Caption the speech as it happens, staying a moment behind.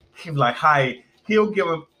He's like, hi. He'll give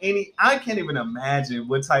him any. I can't even imagine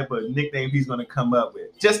what type of nickname he's gonna come up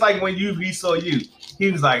with. Just like when he saw you,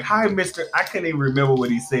 he was like, "Hi, Mister." I couldn't even remember what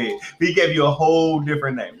he said. But he gave you a whole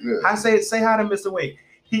different name. Yeah. I said, "Say hi to Mr. Wade."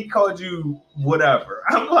 He called you whatever.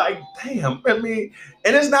 I'm like, damn. I mean,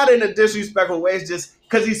 and it's not in a disrespectful way. It's just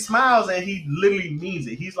because he smiles and he literally means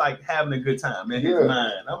it. He's like having a good time in his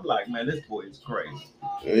mind. I'm like, man, this boy is crazy.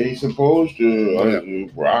 Yeah, he's supposed to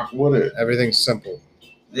rock with it. Everything's simple.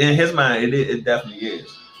 In his mind, it definitely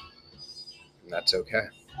is. And that's okay.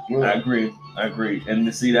 Yeah. I agree.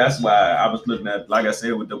 And see, that's why I was looking at, like I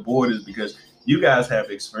said, with the board is because you guys have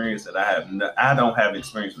experience that I have. I don't have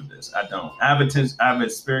experience with this. I don't. I have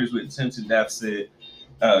experience with attention deficit,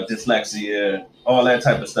 dyslexia, all that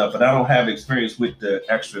type of stuff, but I don't have experience with the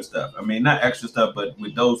extra stuff. I mean, not extra stuff, but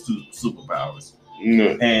with those two superpowers.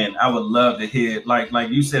 Mm. And I would love to hear, like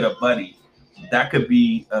you said, a buddy. That could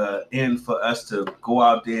be in for us to go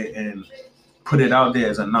out there and put it out there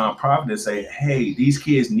as a nonprofit and say, hey, these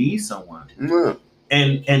kids need someone. Mm.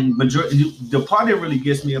 And majority, the part that really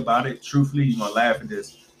gets me about it, truthfully, you're gonna laugh at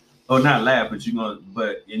this, or not laugh, but you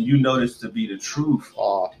know this to be the truth,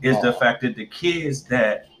 is the fact that the kids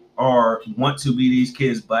that want to be these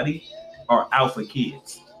kids' buddy are alpha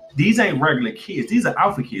kids. These ain't regular kids. These are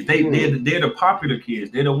alpha kids. They're the popular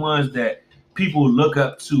kids. They're the ones that people look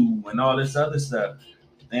up to and all this other stuff.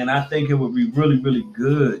 And I think it would be really, really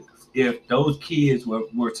good if those kids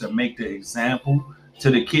were to make the example to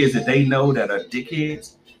the kids that they know that are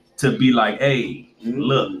dickheads, to be like, hey,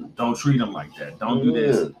 look, don't treat them like that. Don't do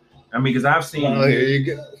this. I mean, because I've seen. Oh,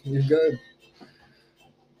 you're good.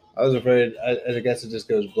 I was afraid. I guess it just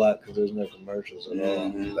goes black because there's no commercials at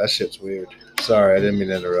all. Mm-hmm. That shit's weird. Sorry, I didn't mean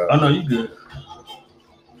to interrupt. Oh no, you good.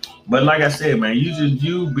 But like I said, man,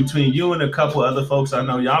 between you and a couple other folks I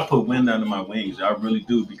know, y'all put wind under my wings. Y'all really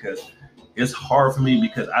do, because it's hard for me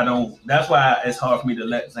because that's why it's hard for me to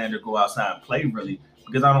let Xander go outside and play, really,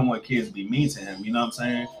 because I don't want kids to be mean to him. You know what I'm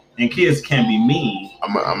saying? And kids can be mean.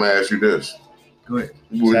 I'm gonna ask you this. Go ahead.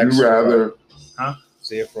 Would you rather? Huh?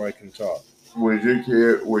 See if Roy can talk. Would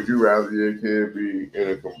you rather your kid be in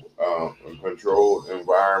a controlled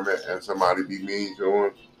environment and somebody be mean to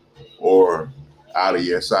him, or out of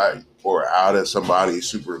your sight, or out of somebody's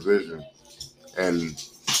supervision and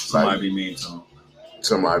somebody be mean to him?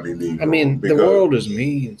 Somebody be mean. I mean, the world is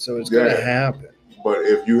mean, so it's gonna happen. But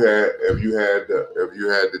if you had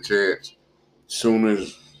the chance,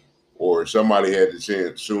 somebody had the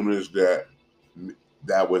chance, soon as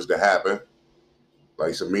that was to happen,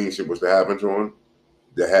 like some mean shit was to happen to him,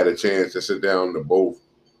 they had a chance to sit down to both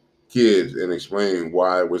kids and explain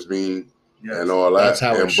why it was mean and all that,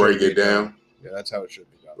 and break it down. Yeah, that's how it should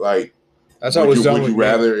be done. Like, that's how it's done. Would you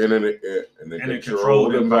rather in a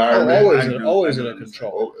controlled environment? Always in a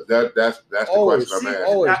control. That's the question I'm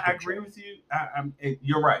asking. I agree with you.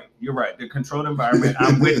 You're right. The controlled environment.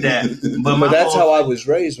 I'm with that. But that's how I was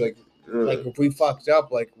raised. Like if we fucked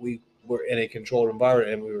up, like we were in a controlled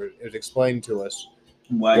environment, and it was explained to us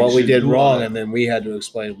what we did wrong, and then we had to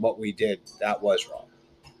explain what we did that was wrong.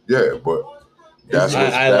 Yeah, but that's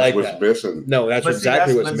what's missing. No, that's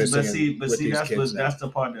exactly what's missing. But that's the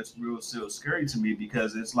part that's still scary to me,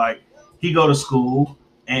 because it's like he go to school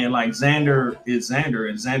and like Xander is Xander,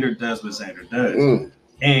 and Xander does what Xander does. Mm.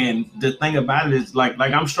 And the thing about it is like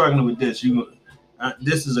I'm struggling with this.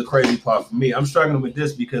 This is a crazy part for me. I'm struggling with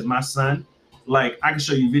this because my son, like I can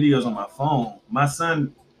show you videos on my phone. My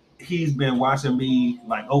son, he's been watching me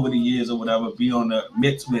like over the years or whatever, be on the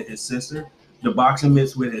mitts with his sister, the boxing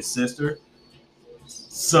mitts with his sister.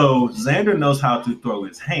 So Xander knows how to throw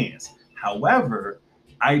his hands. However,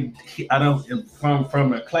 I don't,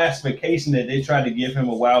 from a classification that they tried to give him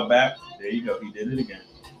a while back. There you go. He did it again.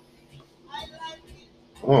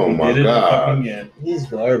 Oh my God. He's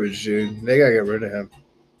garbage, dude. They gotta get rid of him.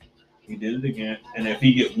 He did it again. And if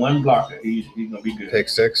he get one blocker, he's gonna be good. Pick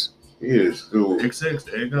six. He is cool. Pick six.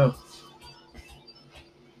 There you go.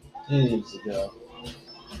 He needs to go.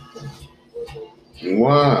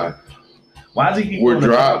 Why? Why does he keep We're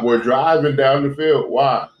driving down the field.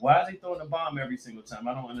 Why? Why is he throwing the bomb every single time?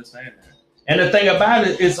 I don't understand that. And the thing about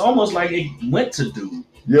it, it's almost like it went to dude.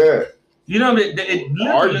 Yeah. You know,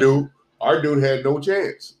 our dude had no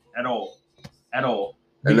chance at all.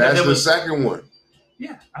 And that's the second one.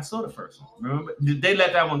 Yeah, I saw the first one. Remember, they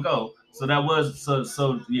let that one go. So that was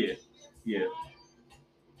so yeah.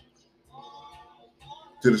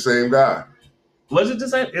 To the same guy. Was it the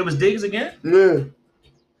same? It was Diggs again? Yeah.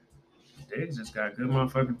 Diggs just got good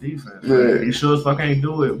motherfucking defense. Yeah. He sure as fuck ain't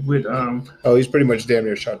do it with Oh, he's pretty much damn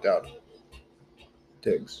near shut down.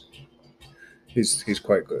 Diggs. He's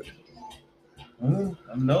quite good. I'm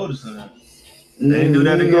noticing that. They didn't do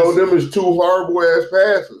that against. No, them is two horrible ass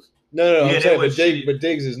passes. No, I'm saying, but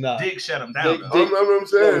Diggs is not. Diggs shut him down. I'm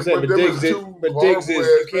saying, but Diggs is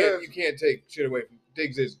you can't take shit away from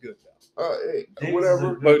Diggs is good though. Hey,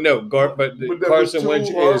 whatever. But no, Carson Wentz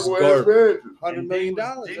is garbage. $100 million.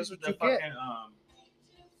 That's what you get.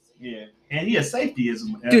 Yeah, and he a safety is.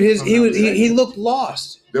 Dude, he looked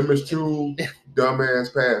lost. Them is two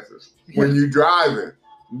dumbass passes when you driving.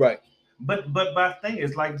 Right. But my thing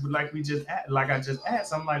is like I just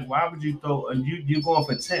asked. I'm like, why would you throw? You're going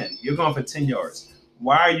for 10. You're going for 10 yards.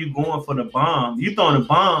 Why are you going for the bomb? You throwing a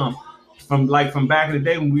bomb from back in the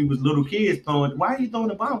day when we was little kids throwing. Why are you throwing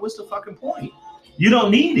the bomb? What's the fucking point? You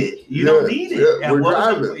don't need it. You don't need it. Yeah, we're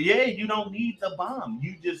driving. You don't need the bomb.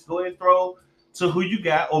 You just go and throw to who you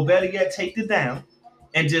got, or better yet, take it down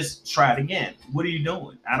and just try it again. What are you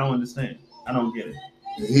doing? I don't understand. I don't get it.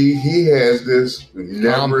 He has this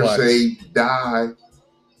never say die.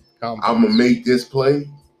 I'm gonna make this play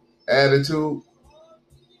attitude.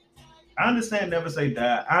 I understand never say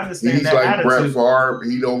die. I understand he's that like attitude. Brett Favre.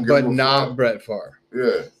 He don't give but a not fuck. Brett Favre.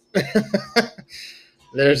 Yeah.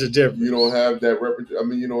 There's a difference. You don't have that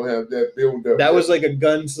you don't have that build up. That was like a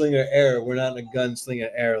gunslinger era. We're not in a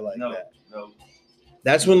gunslinger era like that. No.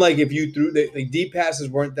 That's when if you threw the deep passes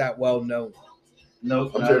weren't that well known.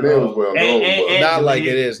 No, I'm saying they was well known, not like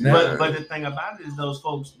it is now. But the thing about it is those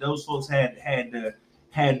folks had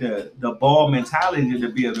the ball mentality to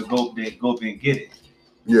be able to go and get it.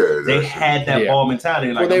 Yeah, they had that ball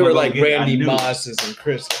mentality. Like, they were like Randy Mosses and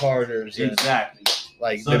Chris Carters. Exactly.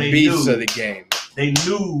 Like so the beasts of the game. They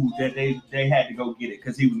knew that they had to go get it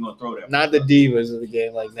because he was going to throw that. Not the divas of the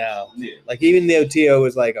game like now. Yeah. Like even though T.O.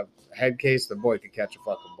 was like a head case, the boy could catch a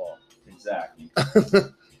fucking ball. Exactly.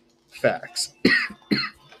 Facts.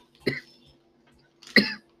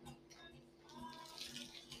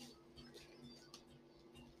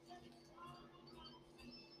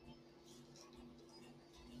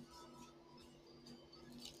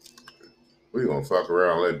 We gonna fuck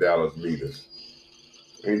around and let Dallas beat us.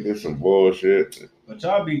 Ain't this some bullshit? But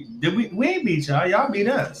y'all we ain't beat y'all. Y'all beat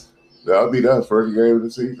us. Y'all beat us first game of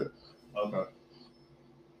the season. Okay.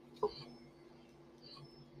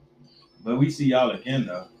 But we see y'all again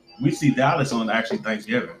though. We see Dallas on actually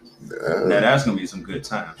Thanksgiving. Now that's gonna be some good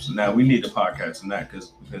times. Now we need the podcast on that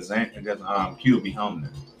because Q will be home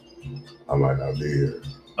then. I might not be here.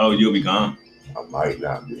 Oh, you'll be gone? I might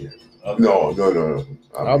not be here. Okay. No.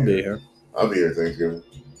 I'll be here. I'll be here Thanksgiving.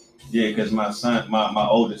 Yeah, because my son, my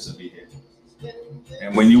oldest will be here.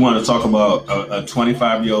 And when you want to talk about a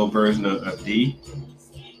 25-year-old version of D,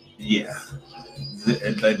 yeah.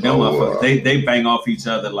 They bang off each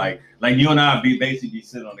other like you and I basically be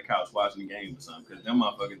sitting on the couch watching the game or something because them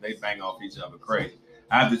motherfuckers, they bang off each other crazy.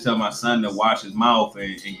 I have to tell my son to watch his mouth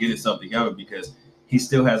and get himself together because he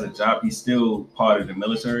still has a job. He's still part of the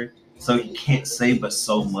military, so he can't say but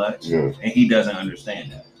so much, and he doesn't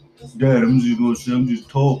understand that. Dad, I'm just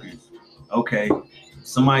talking. Okay,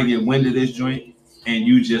 somebody get wind of this joint and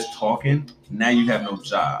you just talking, now you have no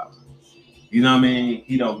job. You know what I mean?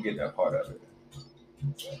 He don't get that part of it.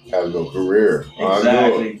 Have no career.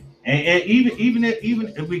 Exactly. And even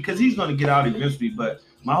if because he's gonna get out eventually, but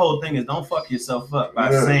my whole thing is don't fuck yourself up by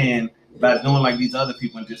by doing like these other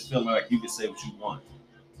people and just feeling like you can say what you want.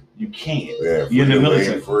 You can't. Yeah, you're in the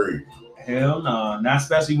military. Free. Hell no. Not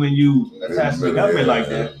especially when you attach to the government like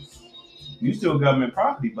that. You still government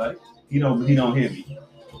property, buddy. He don't hear me.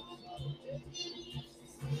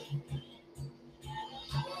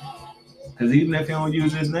 Because even if he don't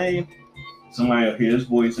use his name, somebody will hear his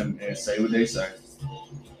voice and say what they say.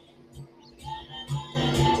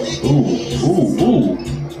 Ooh.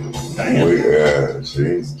 Damn. Yeah,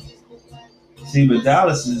 See, but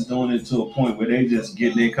Dallas is doing it to a point where they just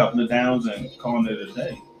get their couple of downs and calling it a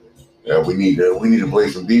day. Yeah, we need to play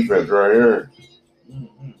some defense right here.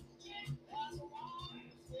 Mm-hmm.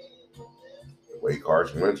 The way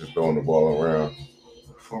Carson Wentz is throwing the ball around.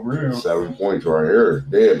 For real. 7 points right here is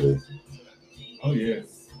deadly. Oh yeah.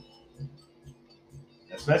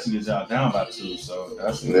 Especially because y'all down by 2, so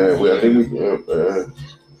that's I think we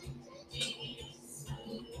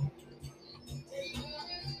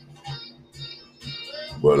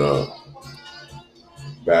but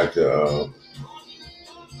back to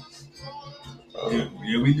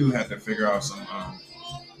yeah, we do have to figure out some.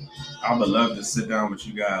 I would love to sit down with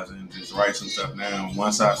you guys and just write some stuff down.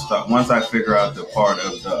 Once I figure out the part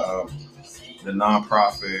of the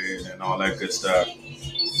nonprofit and all that good stuff.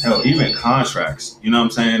 Hell, even contracts. You know what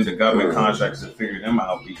I'm saying? The government contracts to figure them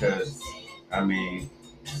out because, I mean,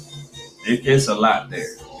 it's a lot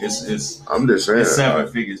there. It's I'm just saying. It's 7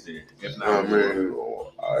 figures there. If not, I mean,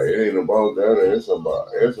 It ain't about that. It's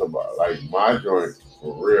about like my joint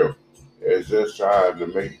for real. It's just trying to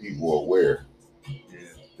make people aware.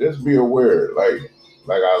 Yeah. Just be aware. Like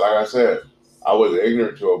I said, I was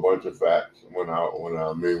ignorant to a bunch of facts when I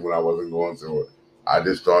wasn't going through it. I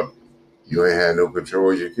just thought you ain't had no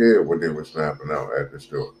control of your kid when they were snapping out at the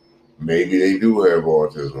store. Maybe they do have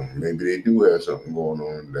autism. Maybe they do have something going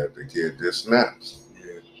on that the kid just snaps.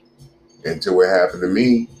 Yeah. Until it happened to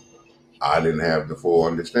me, I didn't have the full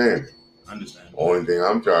understanding. Only thing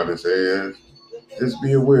I'm trying to say is just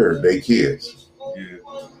be aware. They kids. Yeah.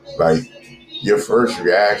 Like your first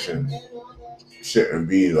reaction shouldn't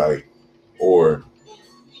be like, or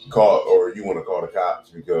you want to call the cops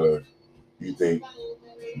because you think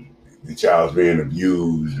the child's being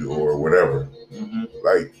abused or whatever. Mm-hmm.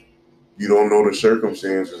 Like you don't know the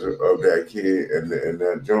circumstances of that kid and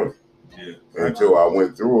that joint. Yeah. Until I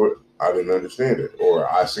went through it, I didn't understand it,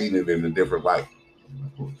 or I seen it in a different light.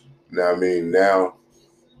 Now I mean, now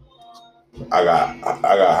I got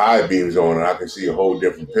high beams on and I can see a whole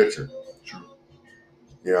different picture. True.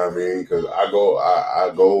 You know what I mean? Because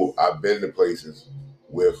I've been to places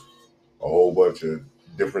with a whole bunch of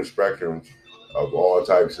different spectrums of all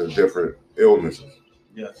types of different illnesses.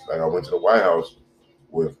 Yes. Like I went to the White House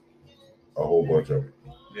with a whole bunch of them.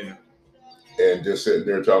 Yeah. And just sitting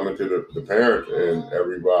there talking to the parents and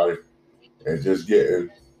everybody and just getting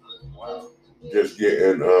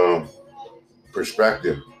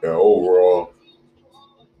perspective and overall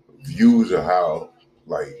views of how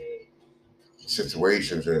like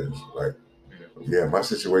situations is. Like, yeah, my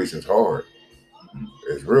situation's hard.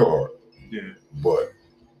 It's real hard. Yeah. But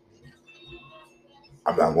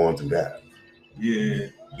I'm not going through that. Yeah.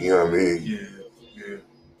 You know what I mean? Yeah. Yeah.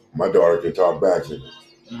 My daughter could talk back to me.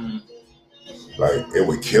 Mm. Like, it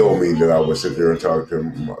would kill me that I would sit there and talk to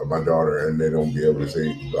my daughter and they don't be able to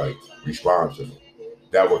say, like, respond to me.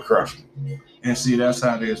 That would crush me. And see, that's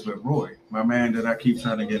how it is with Roy, my man that I keep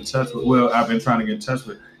trying to get in touch with. Well, I've been trying to get in touch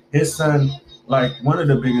with. His son, like, one of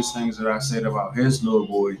the biggest things that I said about his little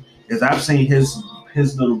boy is I've seen his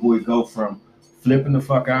little boy go from flipping the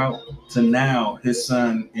fuck out to now his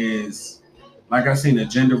son is, like, I seen a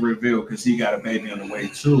gender reveal because he got a baby on the way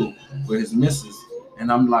too with his missus.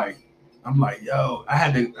 And I'm like, yo,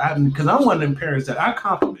 because I'm one of them parents that I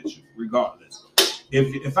compliment you regardless.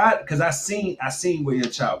 Because I seen where your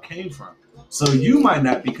child came from. So you might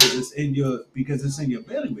not because it's in your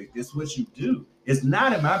bailiwick. It's what you do. It's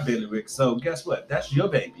not in my bailiwick. So guess what? That's your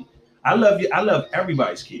baby. I love you. I love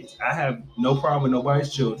everybody's kids. I have no problem with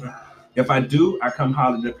nobody's children. If I do, I come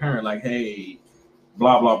holler at the parent like, hey,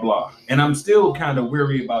 blah, blah, blah. And I'm still kind of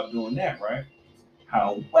weary about doing that, right?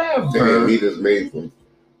 However, damn, he just made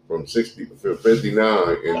from 60 to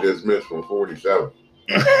 59 and dismissed from 47.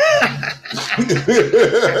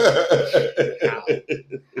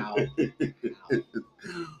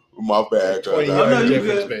 My bad. No, you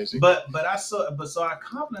good. But so I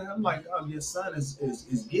compliment him. I'm like, oh, your son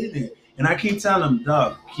is getting it. And I keep telling him,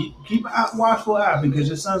 dog, keep a watchful eye because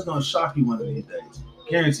your son's gonna shock you one of these days.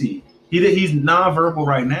 Guaranteed. He's nonverbal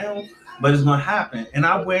right now, but it's gonna happen. And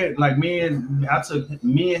I wear like me and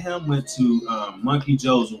him went to Monkey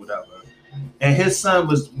Joe's or whatever. And his son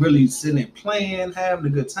was really sitting and playing, having a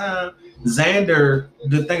good time. Xander,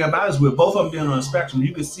 the thing about it is with both of them being on the spectrum,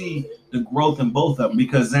 you can see the growth in both of them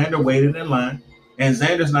because Xander waited in line, and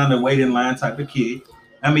Xander's not a wait in line type of kid.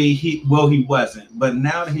 I mean, he wasn't, but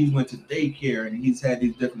now that he's went to daycare and he's had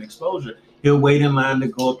these different exposure, he'll wait in line to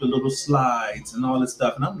go up the little slides and all this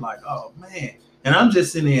stuff. And I'm like, oh man, and I'm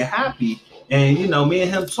just sitting here happy, and you know, me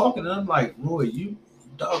and him talking, and I'm like, Roy,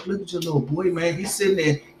 dog, look at your little boy, man. He's sitting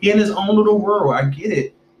there, he in his own little world. I get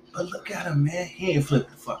it. But look at him, man. He ain't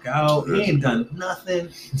flipped the fuck out. He ain't done nothing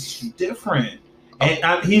different.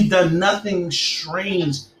 And he's done nothing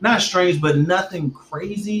strange. Not strange, but nothing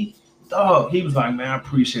crazy. Dog, he was like, man, I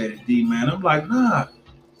appreciate it, D, man. I'm like, nah,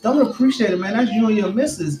 don't appreciate it, man. That's you and your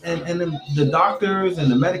missus. And the doctors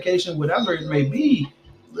and the medication, whatever it may be.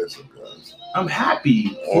 Listen, guys. I'm happy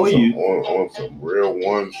for you. On some real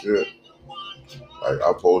one shit. Like,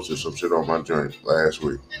 I posted some shit on my joint last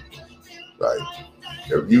week. Like,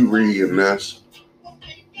 if you reading this,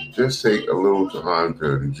 just take a little time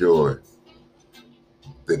to enjoy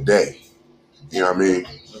the day. You know what I mean?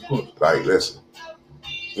 Like, listen.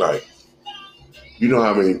 Like, you know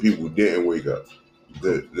how many people didn't wake up?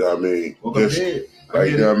 You know what I mean? Just,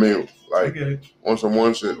 like, you know what I mean? Like, on some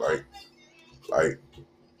one shit, like,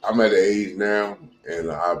 I'm at an age now,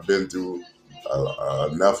 and I've been through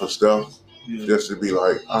enough of stuff just to be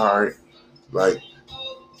like, all right, like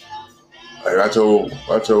I told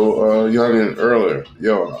Youngin earlier,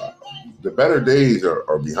 yo, the better days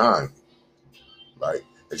are behind. Like,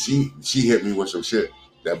 And she hit me with some shit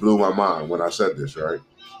that blew my mind when I said this, right?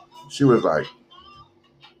 She was like,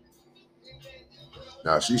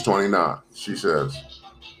 now she's 29. She says,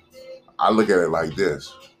 I look at it like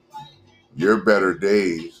this. Your better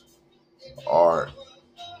days are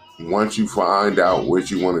once you find out what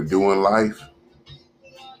you want to do in life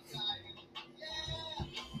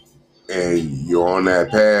and you're on that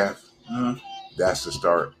path, that's the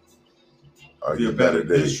start of your better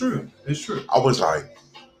days. It's true. It's true. I was like,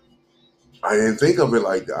 I didn't think of it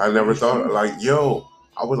like that. I never thought, like, yo,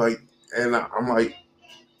 I was like, and I'm like,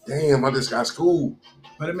 damn, I just got schooled.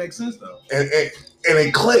 But it makes sense, though. And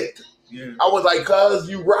it clicked. Yeah. I was like, cuz,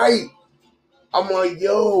 you right. I'm like,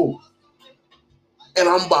 yo. And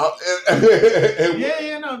I'm about.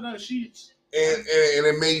 No, she's. And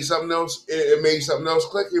it made something else. It made something else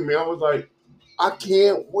click in me. I was like, I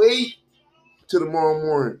can't wait till tomorrow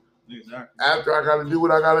morning. Exactly. After I got to do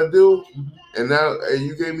what I got to do, and now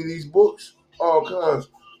you gave me these books. Oh, cuz,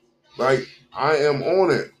 like I am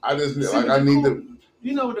on it. I just I need to.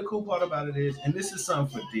 You know what the cool part about it is, and this is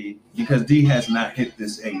something for D, because D has not hit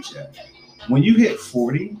this age yet. When you hit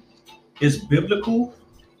 40, it's biblical,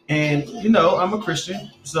 and I'm a Christian,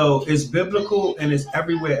 so it's biblical and it's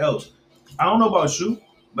everywhere else. I don't know about you,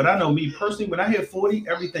 but I know me personally, when I hit 40,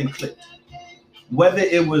 everything clicked. Whether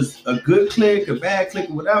it was a good click, a bad click,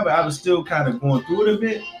 or whatever, I was still kind of going through it a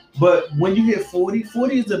bit. But when you hit 40,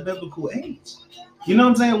 40 is the biblical age. You know what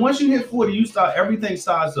I'm saying? Once you hit 40, everything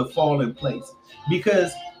starts to fall in place.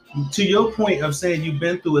 Because to your point of saying you've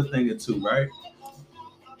been through a thing or two, right?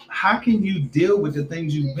 How can you deal with the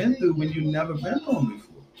things you've been through when you've never been through them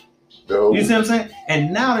before? No. You see what I'm saying?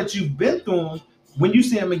 And now that you've been through them, when you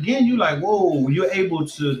see them again, you're like, whoa, you're able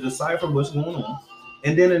to decipher what's going on.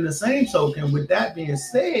 And then in the same token, with that being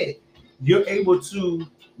said, you're able to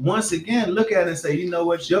once again look at it and say, you know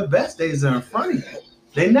what, your best days are in front of you.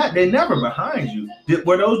 They're never behind you.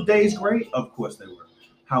 Were those days great? Of course they were.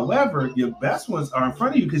 However, your best ones are in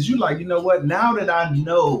front of you because you're like, you know what, now that I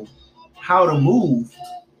know how to move,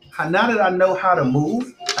 I know how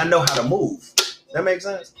to move. That makes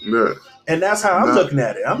sense? Yeah. And that's how I'm looking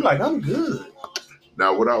at it. I'm like, I'm good.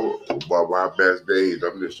 Now, about my best days,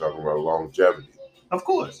 I'm just talking about longevity. Of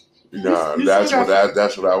course. That's what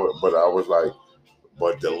I would. But I was like,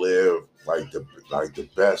 but to live like the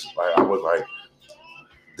best. Like I was like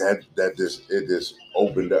that. It just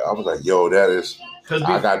opened up. I was like, yo, that is.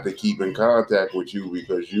 I got to keep in contact with you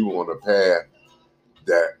because you on a path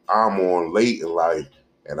that I'm on late in life,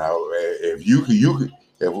 and if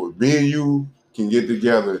me and you can get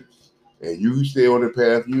together, and you stay on the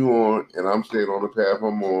path you on, and I'm staying on the path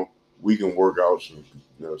I'm on, we can work out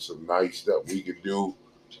some nice stuff. We can do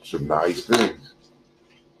some nice things.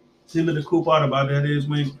 See what the cool part about that is,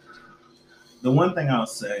 man? The one thing I'll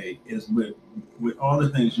say is with all the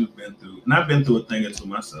things you've been through, and I've been through a thing or two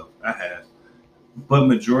myself, I have, but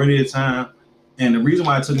majority of the time, and the reason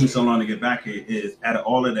why it took me so long to get back here is out of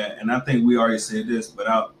all of that, and I think we already said this, but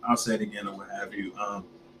I'll say it again or what have you.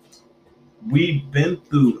 We've been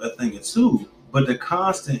through a thing or two, but the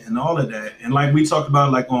constant and all of that, and like we talked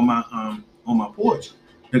about, like on my porch,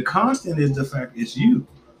 the constant is the fact it's you.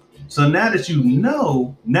 So now that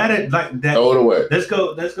like that, throw it away. Let's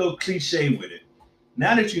go cliche with it.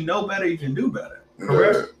 Now that you know better, you can do better.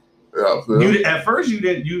 Correct? Yeah. At first you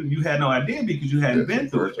didn't. You had no idea because you hadn't been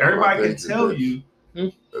through it. Everybody can tell you.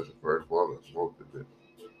 That's the first one I smoked it.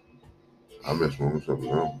 I been smoking something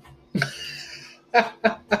else.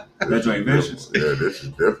 That joint vicious. Yeah, this is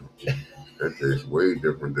different. That tastes way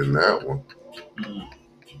different than that one.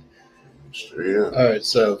 Yeah. All right.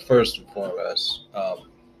 So first and foremost,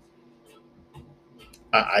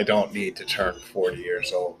 I don't need to turn 40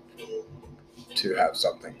 years old to have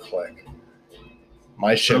something click.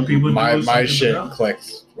 My shit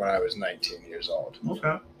clicked when I was 19 years old.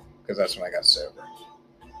 Okay. Because that's when I got sober.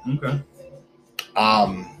 Okay.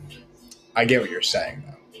 I get what you're saying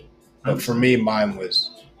though. But for me, mine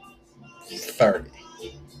was 30.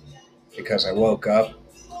 Because I woke up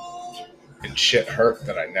and shit hurt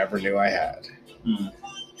that I never knew I had. And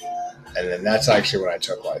then that's actually when I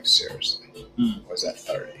took life seriously. Was at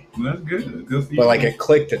 30. Well, that's good. Good for you. But like it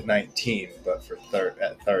clicked at 19, but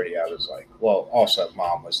at 30 I was like, well, also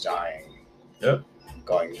mom was dying. Yep.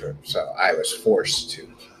 Going through. So I was forced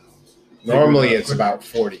to. Normally it's about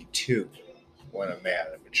 42 when a man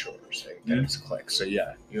matures and gets clicked. So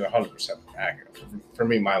yeah, you're 100% accurate. For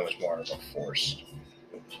me, mine was more of a forced.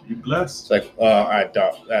 You blessed. It's like, I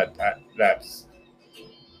don't. That's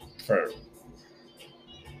for.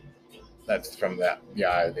 That's from that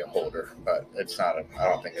eye of the beholder, but it's not. I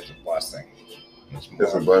don't think it's a blessing.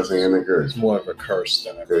 It's a blessing and a curse. It's more of a curse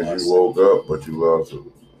than a blessing. Because you woke up, but you lost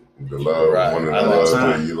The love, right. one of the I love lost-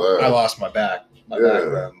 that you love. I lost my back Yeah.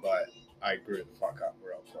 bone, but I grew the fuck up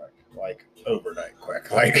real quick, like overnight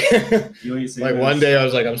quick. Like, You ain't seen like this? one day I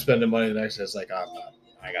was like, I'm spending money. The next day it's like, I'm not.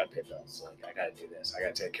 I gotta pay bills. Like, I gotta do this. I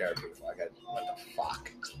gotta take care of people. I gotta. What the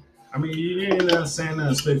fuck? I mean, you ain't saying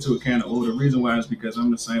nothing spit to a can of oil. The reason why is because I'm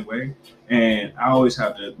the same way, and I always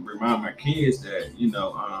have to remind my kids that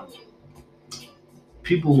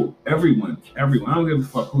people, everyone, I don't give a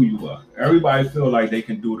fuck who you are. Everybody feel like they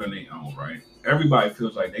can do it on their own, right? Everybody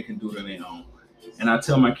feels like they can do it on their own, and I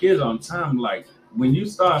tell my kids all the time, like, when you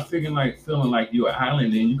start feeling like you're an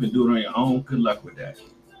island and you can do it on your own, good luck with that,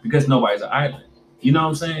 because nobody's an island. You know what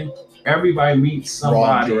I'm saying? Everybody meets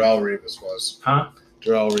somebody. Wrong. Darrell Revis was. Huh?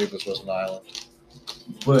 Darrell Revis was an island.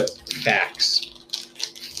 But Facts.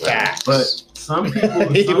 But some people,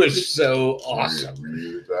 He was so awesome.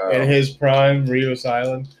 In his prime, Revis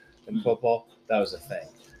Island in football, that was a thing.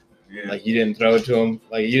 Yeah. Like, you didn't throw it to him.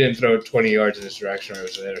 Like, you didn't throw it 20 yards in his direction, or it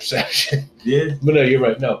was an interception. Yeah. But no, you're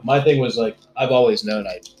right. No, my thing was, like, I've always known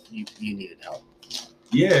you needed help.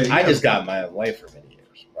 Yeah. I just got my own way for many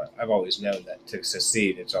years, but I've always known that to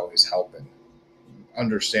succeed, it's always helping.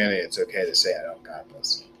 Understanding it's okay to say, I don't got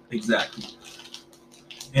this. Exactly.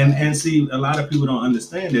 And see, a lot of people don't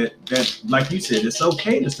understand that like you said, it's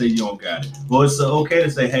okay to say you don't got it. Or it's okay to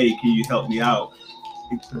say, hey, can you help me out?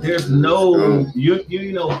 There's no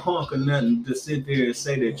you know punk or nothing to sit there and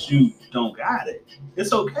say that you don't got it.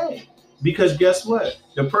 It's okay. Because guess what?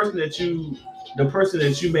 The person that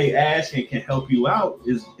you may ask and can help you out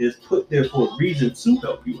is put there for a reason to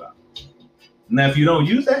help you out. Now if you don't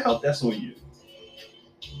use that help, that's on you.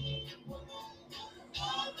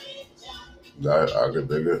 I could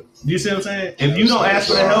dig it. You see what I'm saying? If you don't ask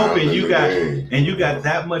for the help and you got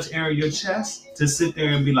that much air in your chest to sit there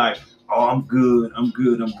and be like, oh, I'm good,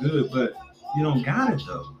 but you don't got it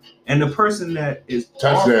though. And the person that is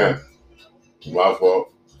touchdown. My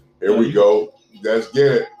fault. Here we go. Let's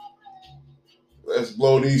get it. Let's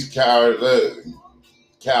blow these cow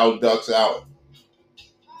ducks out.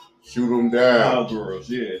 Shoot them down. Cowgirls,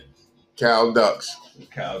 yeah. Cow ducks.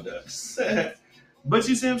 But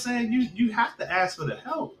you see what I'm saying? You have to ask for the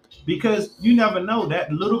help, because you never know,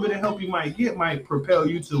 that little bit of help you might get might propel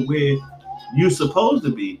you to where you're supposed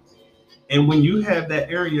to be. And when you have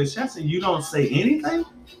that area in your chest and you don't say anything,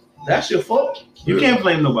 that's your fault. You can't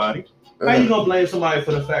blame nobody. How you gonna blame somebody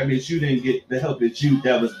for the fact that you didn't get the help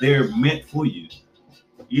that was there meant for you?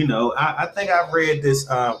 You know, I think I read this.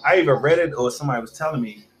 I either read it or somebody was telling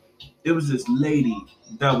me. It was this lady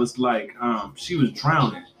that was like, she was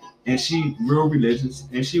drowning. And she real religious,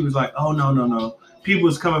 and she was like, "Oh no!" People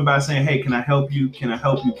was coming by saying, "Hey, can I help you? Can I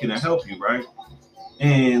help you? Can I help you?" Right?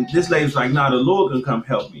 And this lady was like, "Nah, the Lord gonna come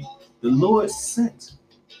help me." The Lord sent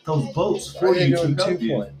those boats for you to help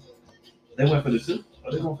you. They went for the 2.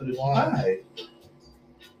 Oh, they going for the 5.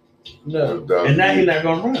 No. And now he's not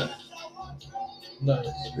gonna run. No.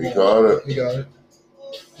 He got it.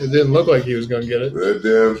 It didn't look like he was gonna get it. That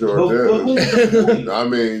damn sure did. I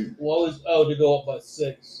mean, what was to go up by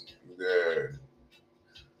 6? Yeah.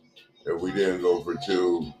 If we didn't go for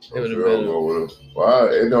 2, it would have been. Well,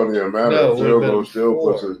 it don't even matter. No, field goal still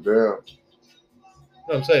puts us down.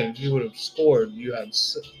 No, I'm saying if you would have scored, you had.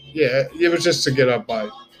 Yeah, it was just to get up by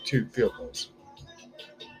 2 field goals.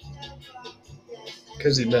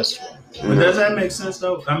 Because he missed one. But does that make sense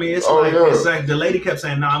though? I mean, it's like the lady kept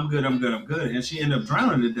saying, "No, I'm good," and she ended up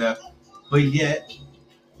drowning to death. But yet,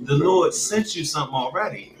 the Lord sent you something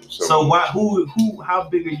already. So why? How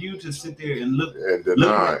big are you to sit there and look and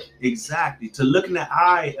deny? Exactly, to look in the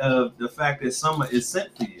eye of the fact that someone is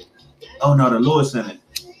sent for you. Oh no, the Lord sent it.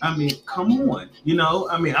 I mean, come on. You know,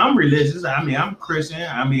 I mean, I'm religious. I mean, I'm Christian.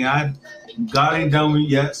 I mean, God ain't done me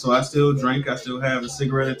yet, so I still drink. I still have a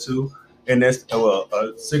cigarette or 2. And that's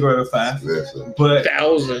a cigarette or 5. Listen, but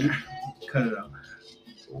 1,000. Cut it out.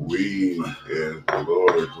 We is the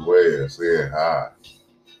Lord's way of saying hi.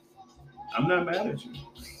 I'm not mad at you.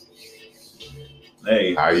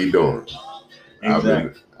 Hey, how you doing?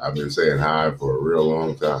 Exactly. I've been saying hi for a real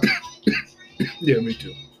long time. Yeah, me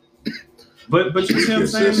too. But you see what I'm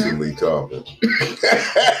saying? Consistently talking.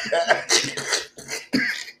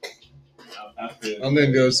 I'm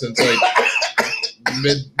gonna go since like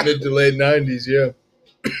mid to late 90s, yeah.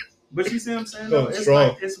 But you see what I'm saying? No,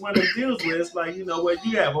 it's one of the deals where it's like, you know what,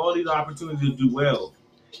 you have all these opportunities to do well.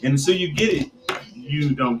 And until you get it,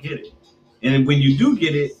 you don't get it. And when you do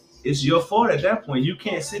get it, it's your fault at that point. You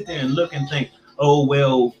can't sit there and look and think, oh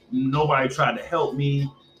well, nobody tried to help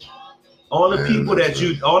me. All the people that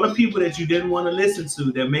you didn't want to listen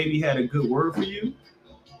to that maybe had a good word for you,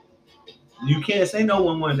 you can't say no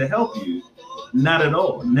one wanted to help you. Not at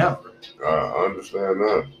all. Never. I understand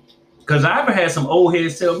that. Cause I ever had some old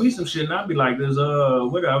heads tell me some shit, and I'd be like, "There's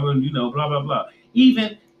whatever, you know, blah blah blah."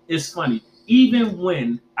 Even it's funny. Even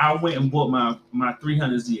when I went and bought my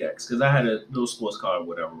 300ZX, because I had a little sports car or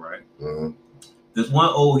whatever, right? Mm-hmm. This one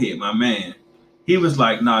old head, my man, he was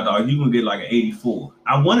like, "Nah, dog, you gonna get like an 84."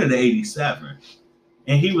 I wanted an 87,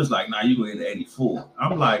 and he was like, "Nah, you gonna get an 84."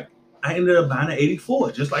 I'm like, I ended up buying an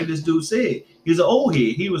 84, just like this dude said. He's an old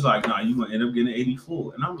head. He was like, "Nah, you gonna end up getting an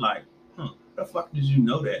 84," and I'm like, "Huh? The fuck did you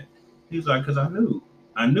know that?" He's like, "Cause I knew.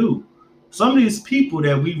 I knew." Some of these people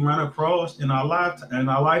that we run across in our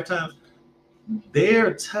lifetimes,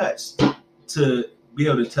 they're touched to be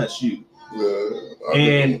able to touch you. Yeah,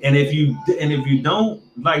 and if you don't,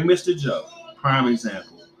 like Mr. Joe, prime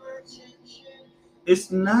example,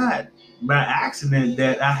 it's not by accident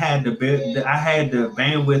that I had the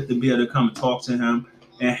bandwidth to be able to come and talk to him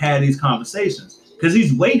and have these conversations, because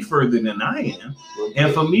he's way further than I am.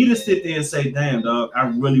 And for me to sit there and say, "Damn, dog, I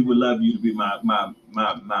really would love you to be my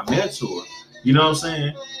mentor," you know what I'm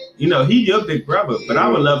saying? You know, he your big brother, but I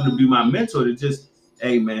would love to be my mentor to just,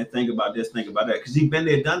 "Hey man, think about this, think about that," because he's been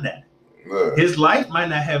there, done that. Yeah. His life might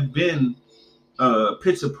not have been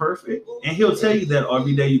picture perfect, and he'll tell you that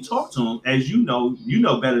every day you talk to him. As you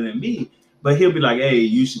know better than me, but he'll be like, "Hey,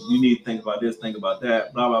 you need to think about this, think about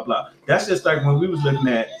that, blah blah blah." That's just like when we was looking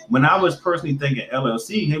at, when I was personally thinking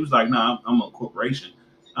LLC, he was like, "Nah, I'm a corporation."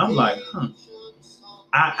 I'm like,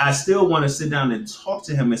 I still want to sit down and talk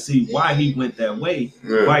to him and see why he went that way,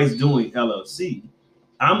 why he's doing LLC.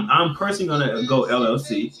 I'm personally gonna go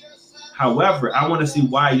LLC. However, I want to see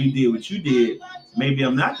why you did what you did. Maybe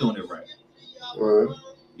I'm not doing it right. Well,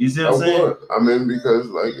 you see what I'm saying? I mean, because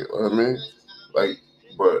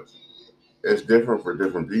but it's different for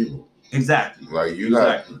different people. Exactly. Like you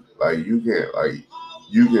got, like you can't, like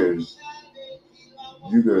you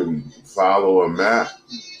can follow a map,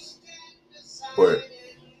 but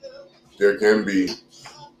there can be,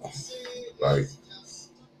 like,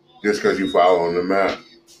 just because you follow on the map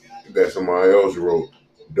that somebody else wrote,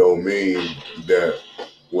 don't mean that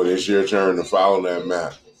when it's your turn to follow that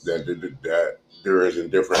map, that there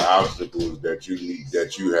isn't different obstacles that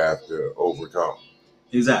you have to overcome.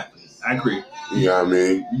 Exactly, I agree. You know what I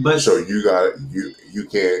mean? But so you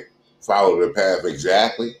can't follow the path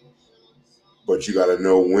exactly, but you got to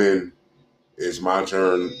know when it's my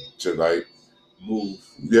turn to, like, move.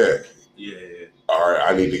 Yeah. Yeah. All right,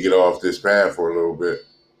 I need to get off this path for a little bit,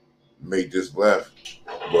 make this left,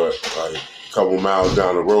 but like a couple miles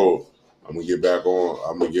down the road, I'm gonna get back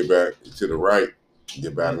to the right,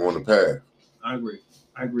 get back on the path. I agree.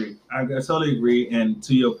 I totally agree. And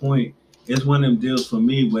to your point, it's one of them deals for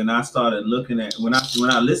me when I started looking at, when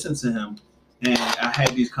I listened to him and I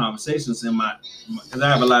had these conversations because I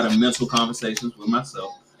have a lot of mental conversations with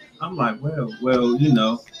myself. I'm like, well, you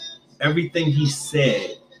know, everything he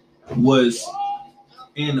said was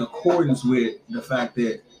in accordance with the fact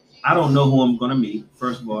that I don't know who I'm going to meet,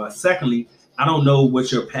 first of all. Secondly, I don't know what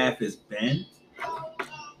your path has been.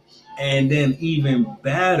 And then even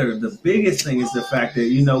better, the biggest thing is the fact that,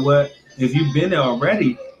 you know what, if you've been there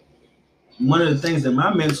already, one of the things that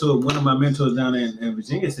one of my mentors down in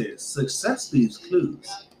Virginia said, success leaves clues.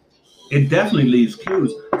 It definitely leaves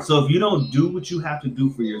clues. So if you don't do what you have to do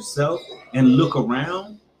for yourself and look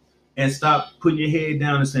around and stop putting your head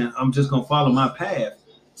down and saying, I'm just going to follow my path.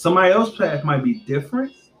 Somebody else's path might be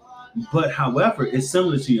different, but however, it's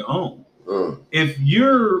similar to your own. If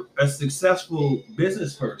you're a successful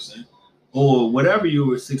business person or whatever you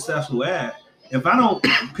were successful at, if I don't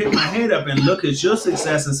pick my head up and look at your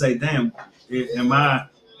success and say, damn, am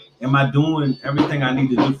I doing everything I need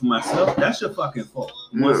to do for myself? That's your fucking fault.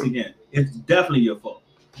 Once again, it's definitely your fault.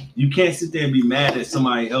 You can't sit there and be mad at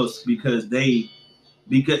somebody else because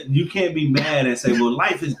you can't be mad and say, well,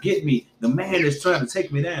 life is getting me. The man is trying to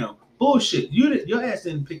take me down. Bullshit. Your ass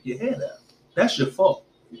didn't pick your head up. That's your fault.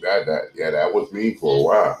 That was me for a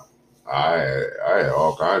while. I had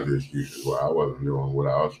all kinds of excuses why I wasn't doing what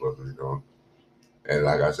I was supposed to be doing. And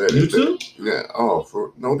like I said, you too? Yeah. Oh,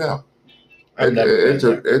 for no doubt.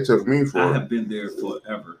 It took me for. I have been there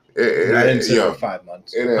forever. I didn't sit for 5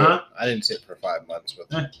 months. I didn't sit for 5 months with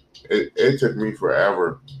it. It took me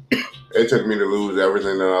forever. It took me to lose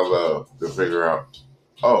everything that I love to figure out.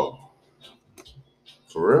 Oh,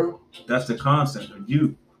 for real? That's the constant.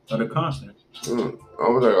 You are the constant. I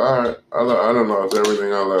was like, all right, I don't know. It's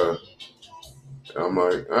everything I love. And I'm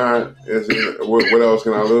like, all right, what else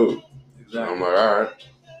can I lose? Exactly. I'm like, all right,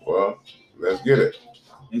 well, let's get it.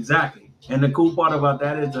 Exactly. And the cool part about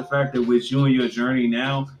that is the fact that with you and your journey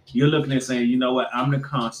now, you're looking at saying, you know what, I'm the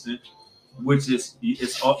constant, which is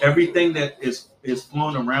everything that is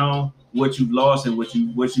flowing around what you've lost and what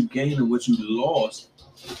you gained and what you lost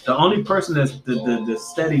The only person that's the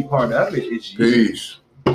steady part of it is you. Peace.